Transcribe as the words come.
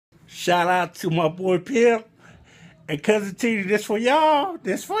Shout out to my boy Pimp and Cousin Titi. This for y'all.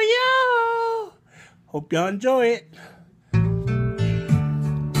 This for y'all. Hope y'all enjoy it.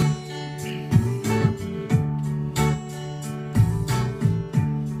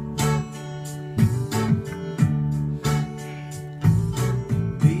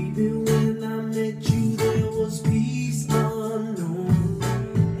 Baby, when I met you, there was peace unknown,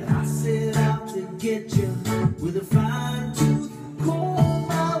 and I set out to get you with a fine-tooth comb.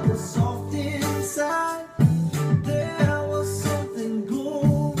 I was soft inside. There was something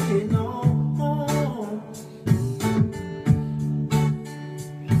going on.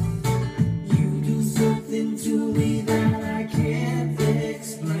 You do something to me that I can't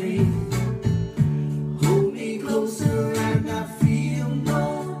explain. Hold me closer and I feel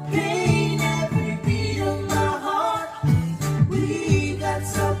no pain. Every beat of my heart, we got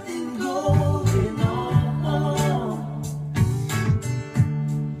something going on.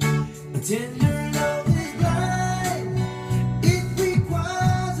 Tender love is blind. It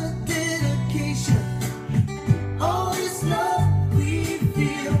requires a dedication. All this love we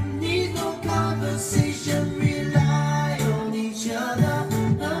feel needs no conversation. Rely on each other.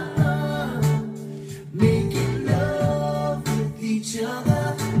 Making love with each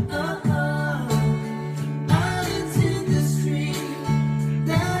other. Islands in the stream,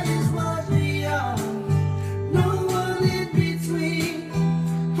 that is what we are. No one in between.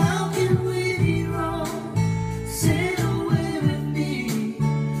 How can we be wrong? Sail away with me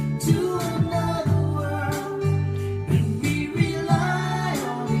to another world, and we rely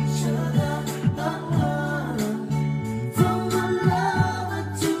on each other. From one lover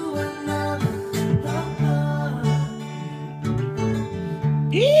to another.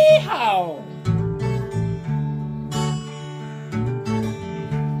 Yeehaw!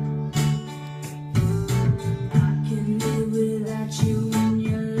 I can live without you when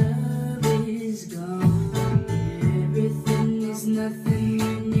your love is gone. Everything is nothing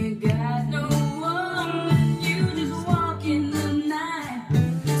when you got no one. When you just walk in the night,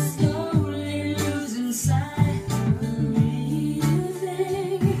 slowly losing sight of the real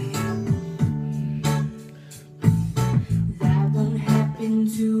thing. That won't happen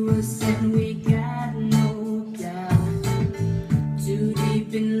to us, and we got no doubt. Too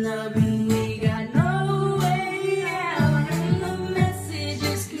deep in love and we got no way out. And the message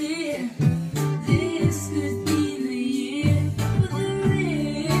is clear. This could be the year for the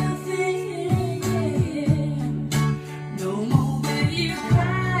real thing. No more will you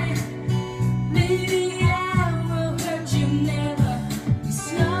cry. Maybe I will hurt you never. We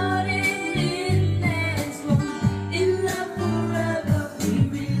started in as one, in love forever. We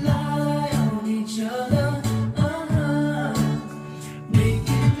rely on each other.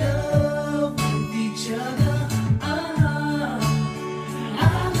 Making love with each other.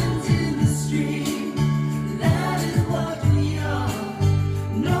 Islands in the stream, that is what we are.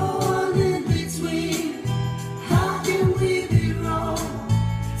 No one in between. How can we be wrong?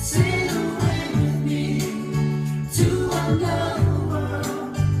 Sail away with me to another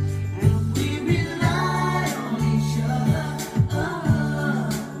world, and we rely on each other.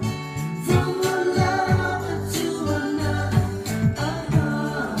 From one lover to another.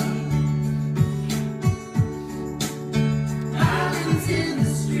 Islands in the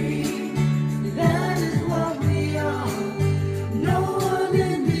stream, that is what we are. No one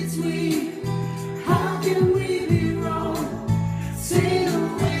in between. How can we be wrong? Sail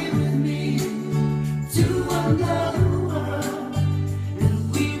away with me to another world, and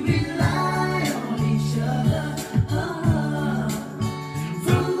we rely on each other.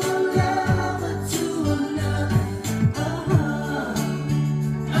 From one lover to another.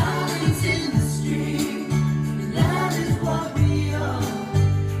 Islands in the stream, that is what we are.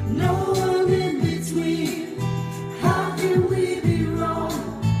 No one in between. How can we be wrong?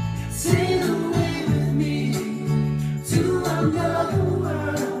 Sail away with me to another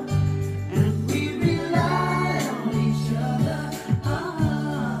world, and we rely on each other.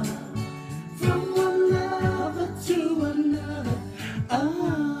 From one lover to another.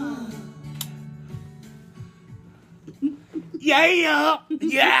 Yeah!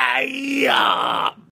 Yeah!